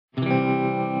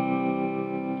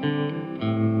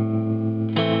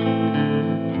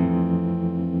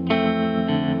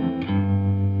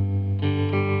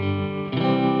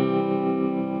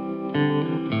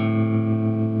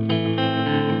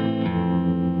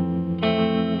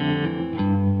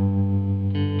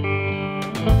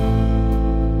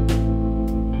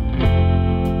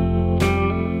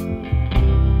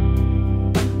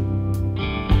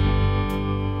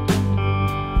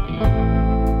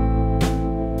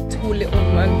2 little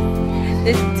ones.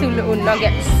 These 2 little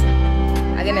nuggets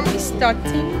are gonna be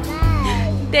starting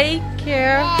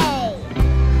daycare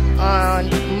on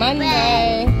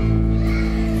Monday.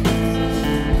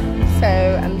 So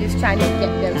I'm just trying to get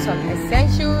them some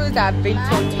essentials that I've been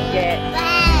told to get,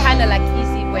 kind of like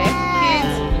easy wear for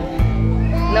kids.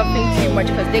 Nothing too much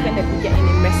because they're gonna be getting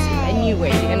it messy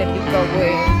anyway. They're gonna be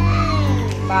going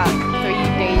about 3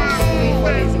 days,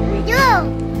 3-4 days a week.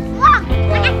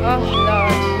 But, oh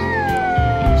Lord,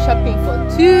 shopping for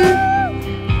 2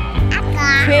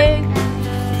 kids.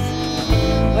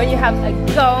 When you have a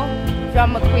girl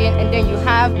drama queen and then you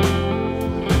have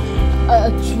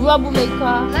a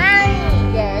troublemaker.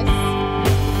 Yes.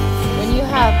 When you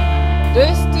have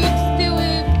those 2 to do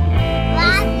it,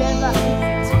 it's never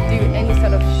easy to do any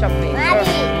sort of shopping.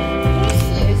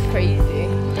 It's crazy.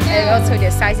 And also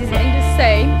their sizes ain't the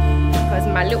same because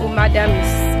my little madam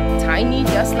is tiny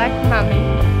just like mommy.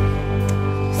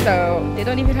 So they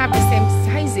don't even have the same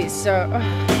sizes. So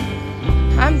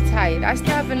I'm tired. I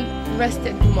still haven't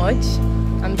rested much.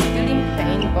 I'm still in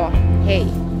pain, but hey,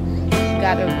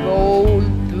 gotta roll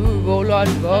through, roll on.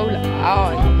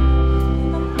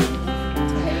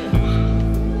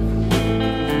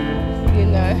 You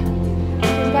know,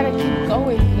 just gotta keep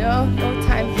going. No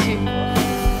time to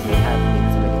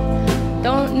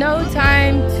no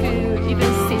time to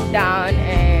even sit down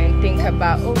and think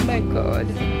about, oh my God,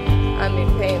 I'm in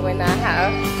pain when I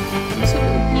have 2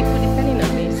 people depending on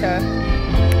me. So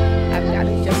I've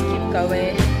gotta just keep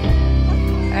going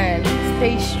and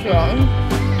stay strong.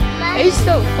 It's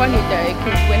so funny though,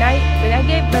 because when I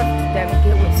gave birth to them,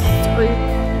 they were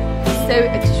so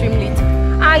extremely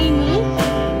tiny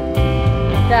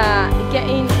that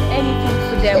getting anything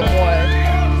for them was.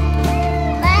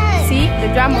 See, the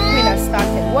drama queen has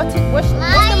started. What's the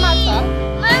matter?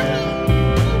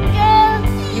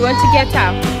 You want to get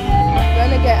out? You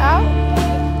want to get out?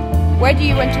 Where do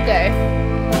you want to go?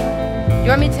 You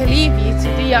want me to leave you to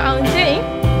do your own thing?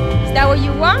 Is that what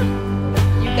you want?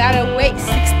 You gotta wait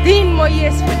 16 more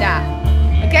years for that.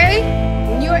 Okay?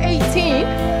 When you're 18,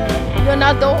 you're an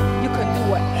adult, you can do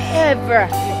whatever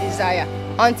you desire.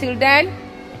 Until then,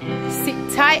 sit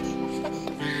tight.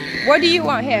 What do you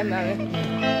want here, mommy?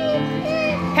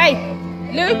 Hey,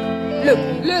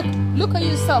 look at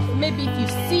yourself. Maybe if you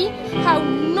see how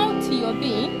naughty you're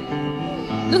being,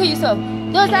 look at yourself.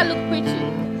 Does that look pretty?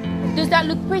 Does that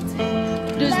look pretty?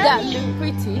 Does that look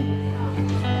pretty?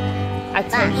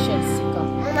 Attention seeker.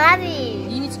 Mommy.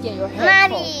 You need to get your hair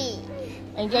cut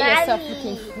and get yourself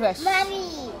looking fresh. Mommy.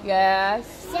 Yes.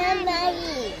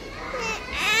 Somebody.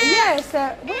 Yes. Where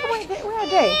are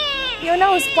they? You know,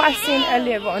 I was passing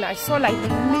earlier on. I saw like the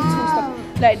little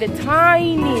stuff, like the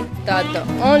tiny. They're the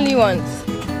only ones.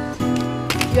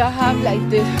 You have like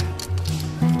the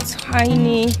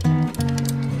tiny,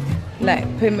 like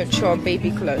premature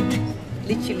baby clothes.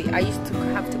 Literally, I used to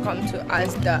have to come to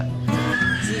Asda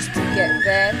just to get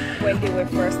them when they were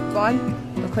first born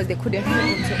because they couldn't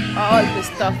fit into all the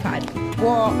stuff I'd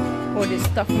bought or the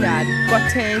stuff that I'd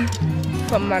gotten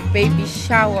from my baby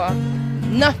shower.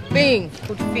 Nothing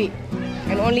could fit,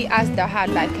 and only Asda had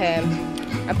like a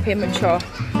premature.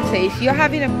 So if you're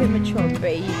having a premature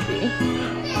baby,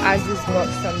 Asda's got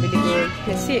some really good. You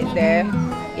can see it there.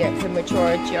 Yeah,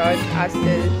 premature George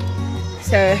Asda.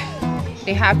 So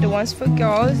they have the ones for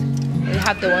girls, they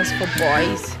have the ones for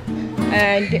boys,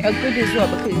 and they are good as well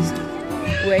because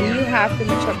when you have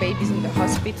premature babies in the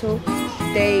hospital,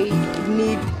 they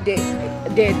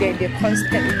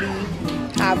constantly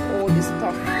have all the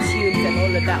stuff, tubes and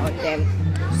all of that on them.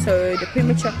 So the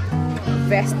premature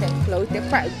vest and clothes, they're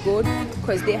quite good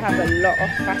because they have a lot of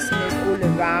fasteners all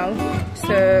around,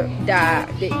 so that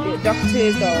the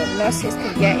doctors or nurses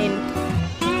can get in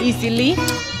easily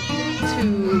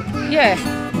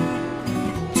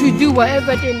to do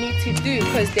whatever they need to do,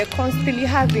 because they're constantly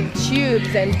having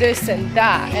tubes and this and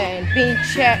that and being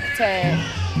checked. And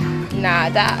nah,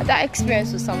 that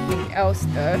experience was something else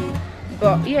though.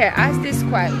 But yeah, Asda is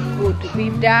quite good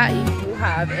with that. If you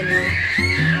have any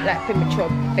like premature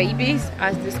babies,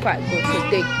 Asda is quite good because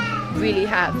they really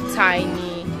have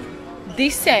tiny,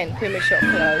 decent premature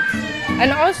clothes.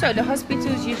 And also the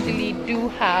hospitals usually do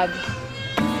have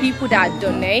people that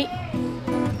donate.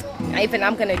 Even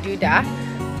I'm gonna do that.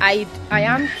 I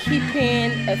am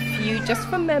keeping a few just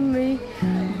for memory,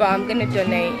 but I'm gonna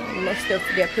donate most of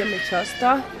their premature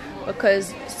stuff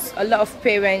because a lot of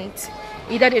parents,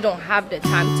 either they don't have the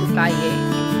time to buy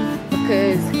it,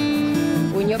 because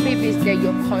when your baby is there,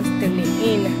 you're constantly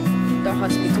in the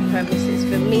hospital premises.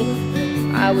 For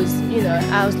me, I was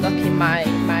lucky. My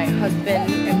husband,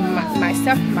 and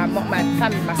myself, my mom, my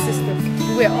family, my sister,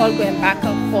 we were all going back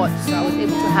and forth, so I was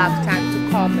able to have time to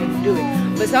come and do it.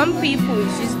 But some people,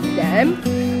 it's just them,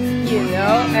 you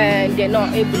know, and they're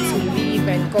not able to leave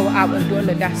and go out and do all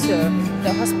of that. So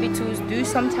the hospitals do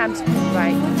sometimes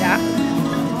provide that.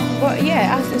 But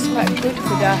yeah, ours is quite good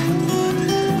for that.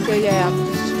 So yeah, I'm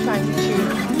just trying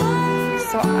to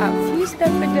sort out food stuff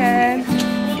for them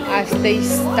as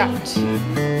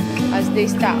they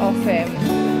start off their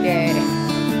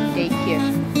daycare.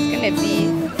 It's gonna be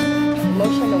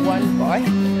emotional one boy.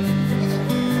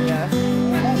 Yeah.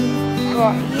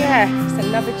 But yeah, it's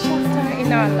another chapter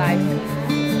in our life.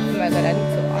 Oh my god, I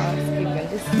need to ask even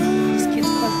this kids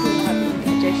constantly have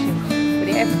indigestion, but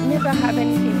they never have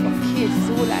anything for kids. It's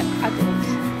all like adults.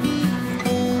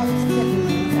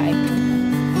 Constantly like.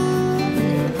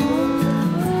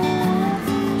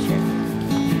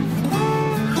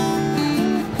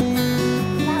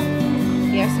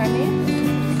 Yes, honey?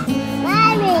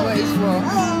 Mommy! What is wrong?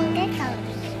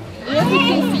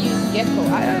 Everything for you is gecko.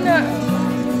 I don't know.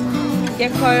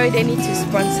 Gecko, they need to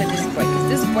sponsor this boy because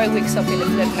this boy wakes up in the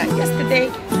middle of the night. Yesterday,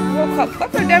 woke up,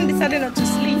 both of them decided not to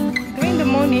sleep 3 in the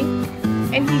morning,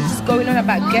 and he's just going on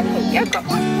about gecko. Gecko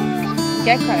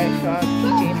is from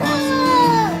PJ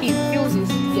Masks. He feels his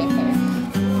gecko.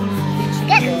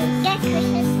 Gecko.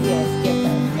 Yes,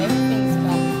 gecko. Everything's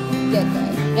about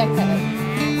gecko.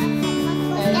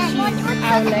 And she's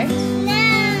Owlet.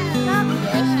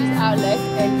 Yeah, she's Owlet,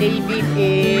 and David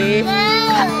is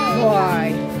Cat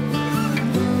Boy.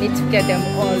 Need to get them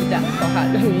all that for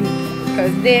Halloween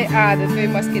because they are the 3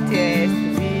 musketeers to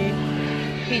be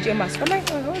PJ Masks. Oh my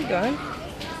god, hold on.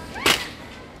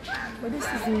 But this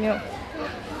is milk.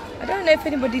 I don't know if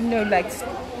anybody knows like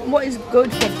what is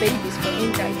good for babies for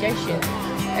indigestion,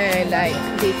 and like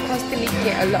they constantly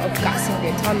get a lot of gas in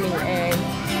their tummy, and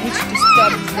which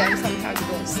disturbs them. Sometimes they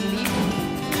don't sleep.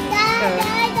 So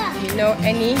you know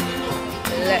any,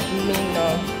 let me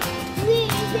know.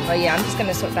 But yeah, I'm just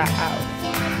gonna sort that out.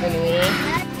 Anyway,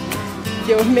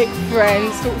 they'll make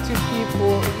friends, talk to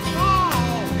people.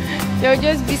 They'll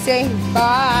just be saying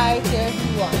bye to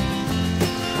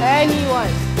anyone.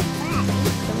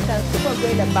 Sometimes people are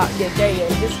going about their day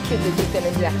and this kid is just gonna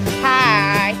be like,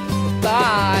 hi,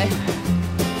 bye.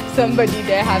 Somebody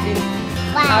there having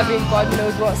God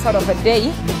knows what sort of a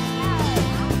day.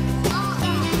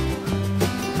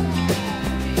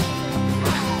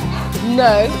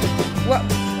 No. What?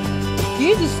 You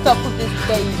need to stop with this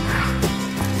baby.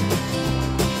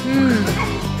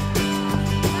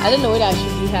 I don't know whether I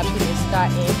should be happy to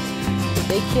start in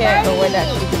daycare or whether I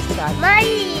should be starting.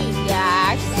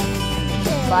 Yes.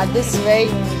 But this way,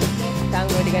 I'm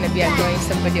really gonna be annoying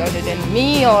somebody other than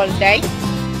me all day.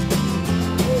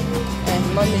 And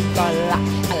mommy's got a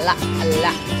lot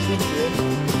to do.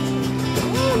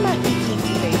 What am I eating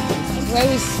today?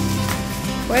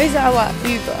 Where is our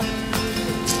Uber?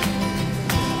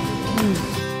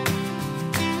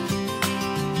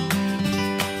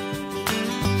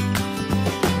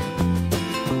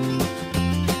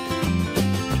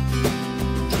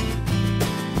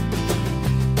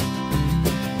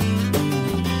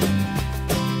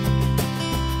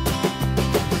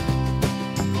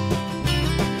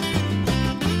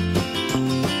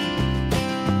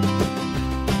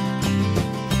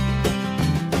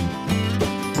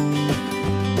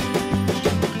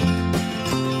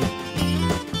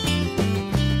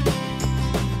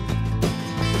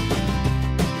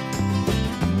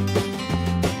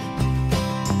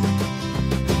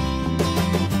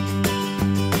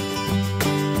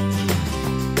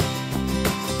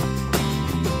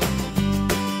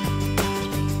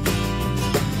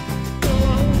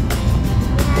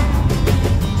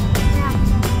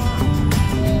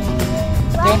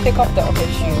 Take off the other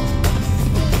shoe.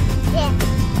 Yeah.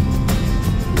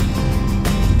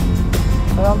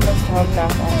 We're almost home now,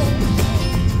 guys.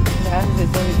 Now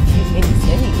there's only a few minutes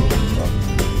anyway. So a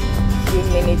few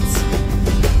minutes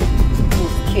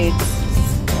with kids,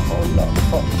 a whole lot of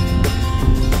fun.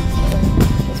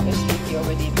 Especially if you're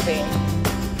already paying.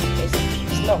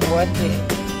 It's not worth it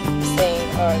saying,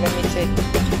 oh, let me take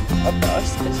a bus.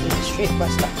 This is the street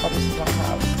bus that comes to my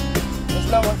house. It's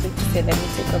not worth it to say let me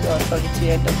take a bus only to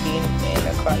end up being in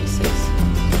a crisis,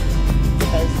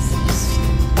 because it's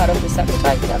just part of the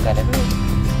sacrifice I've got to do.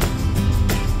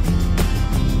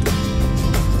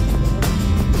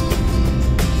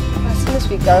 As soon as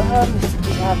we go home,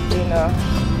 we have dinner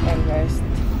and rest,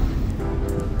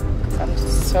 because I'm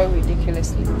just so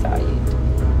ridiculously tired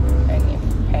and in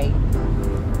pain.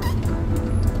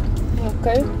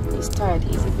 Okay, he's tired,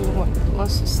 he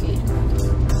wants to sleep.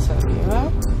 So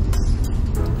yeah.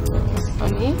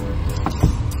 Honey,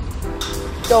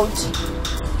 Don't.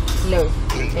 No.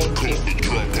 Thank you.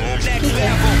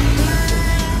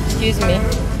 Excuse me.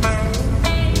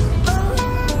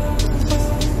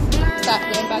 Start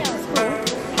going back to school?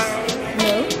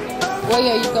 No. Where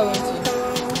are you going to?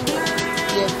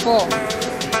 Year 4.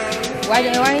 Why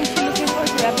aren't you looking forward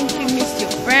to it? Haven't you missed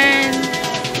your friends?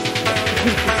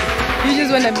 You just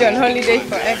want to be on holiday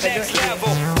forever, don't you?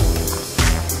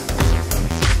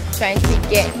 Trying to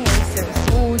get him some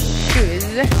school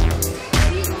shoes.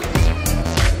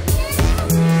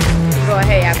 Go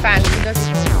ahead, I found you just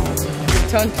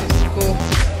return to school.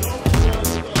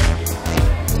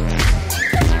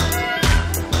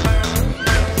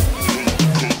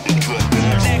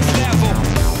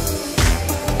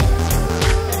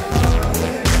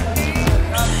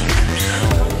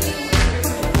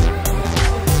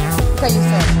 Look at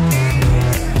yourself.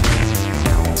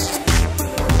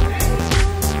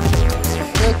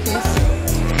 Lucas.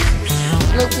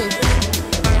 Lucas.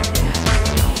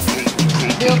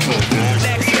 Lucas.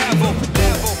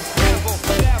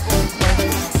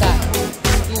 Stop.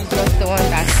 He's just the one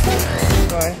that's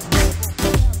for.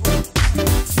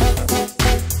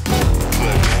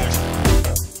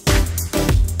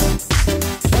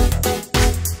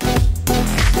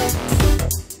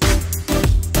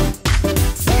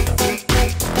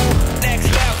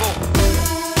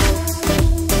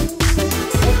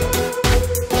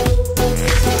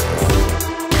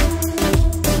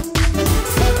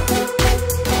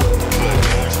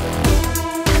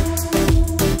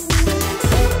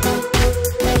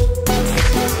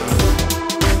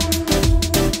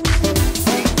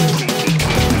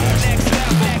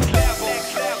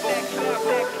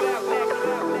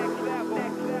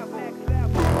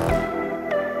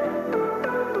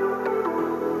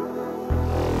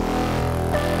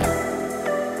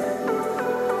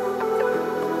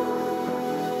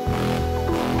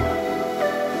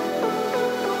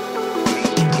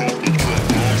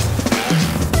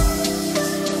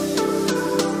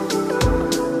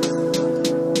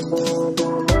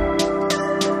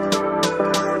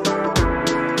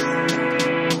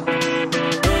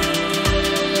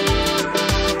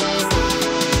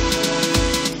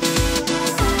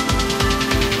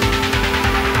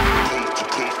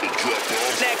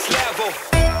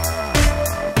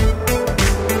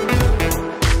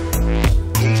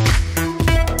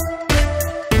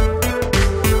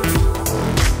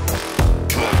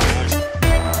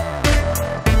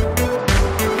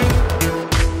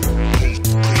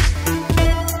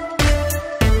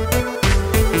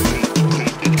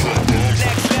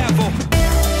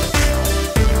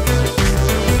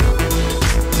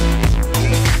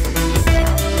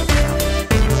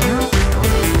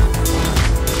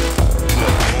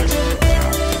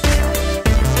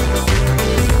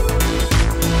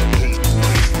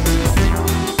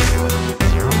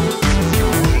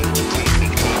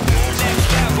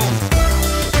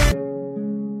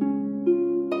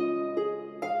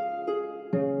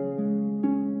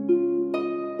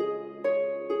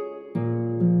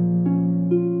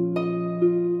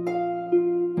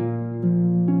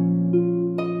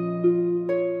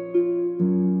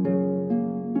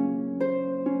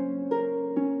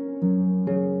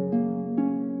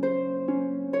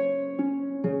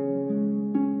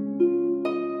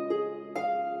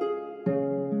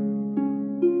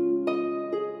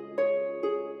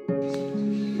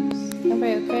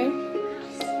 Okay?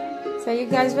 So you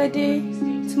guys ready?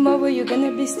 Tomorrow you're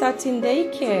gonna be starting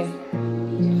daycare.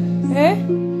 Eh?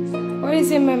 What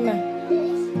is it, Mama?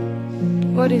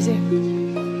 What is it?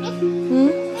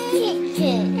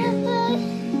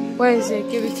 Where is it?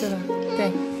 Give it to her.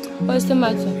 Okay. What's the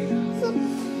matter?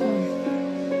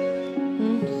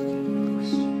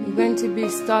 You're going to be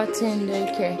starting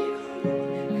daycare.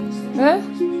 Huh?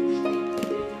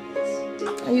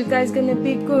 Are you guys gonna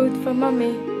be good for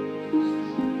Mommy?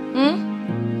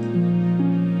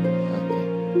 Okay.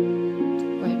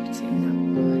 Wipe it now.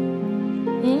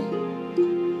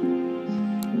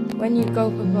 When you go,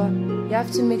 Papa, you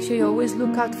have to make sure you always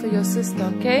look out for your sister,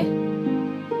 okay?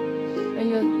 And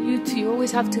you two, you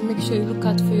always have to make sure you look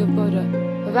out for your brother.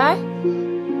 Alright?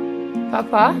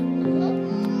 Papa?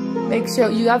 Make sure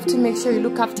you have to make sure you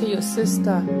look after your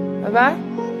sister. Alright?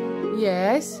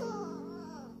 Yes.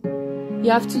 You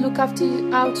have to look out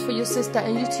for your sister,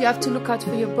 and you two have to look out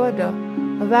for your brother.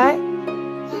 Alright?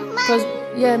 Because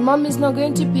yeah, Mom is not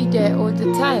going to be there all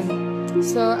the time.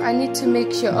 So I need to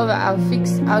make sure. Alright,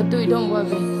 I'll do it, don't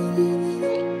worry.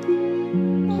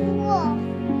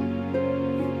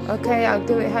 Okay, I'll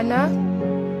do it, Hannah.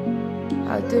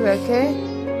 I'll do it, okay?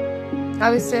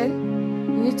 Harrison,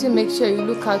 you need to make sure you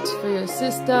look out for your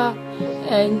sister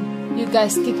and you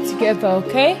guys stick together,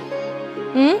 okay?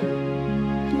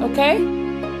 Okay?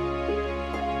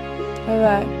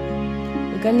 Alright.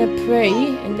 We're gonna pray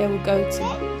and then we'll go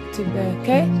to bed,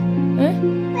 okay? Huh?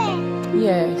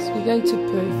 Yes, we're going to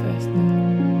pray first.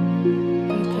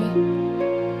 Okay?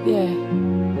 Yeah.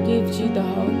 Give you the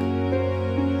hug.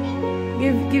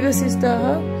 Give your sister a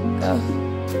hug. Go.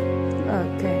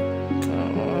 Okay.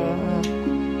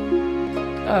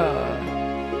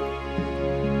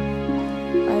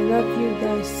 I love you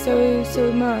guys so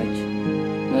much.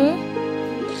 Huh?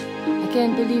 I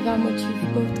can't believe how much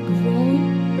you've both grown.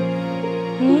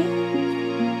 Hmm?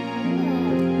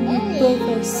 You both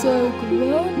are so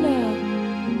grown now.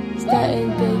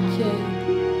 Starting daycare.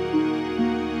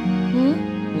 Hmm?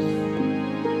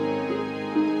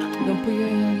 Don't put your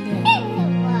hand there.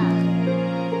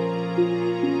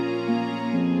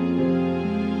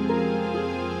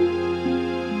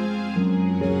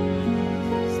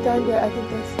 Stand there, I think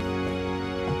that's...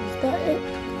 Is that it?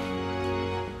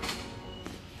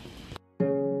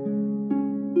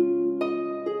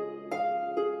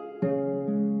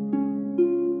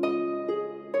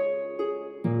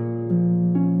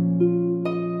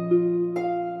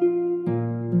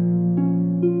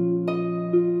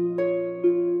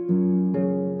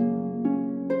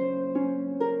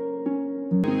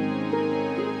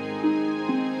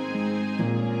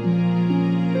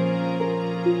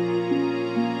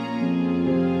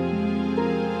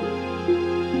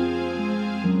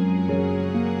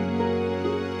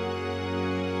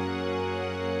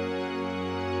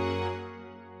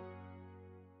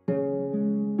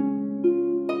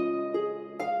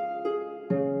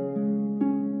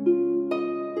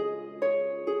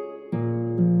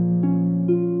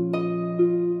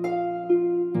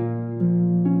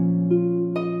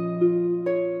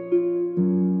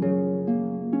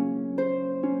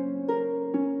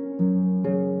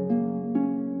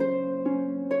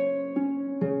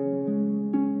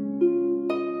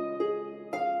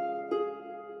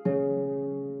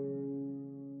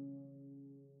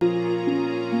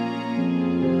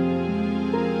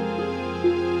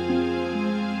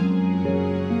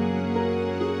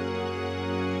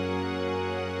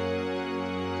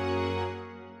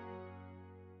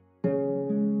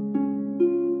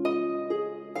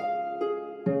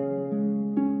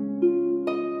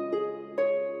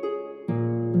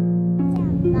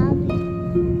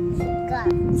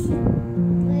 Bobby,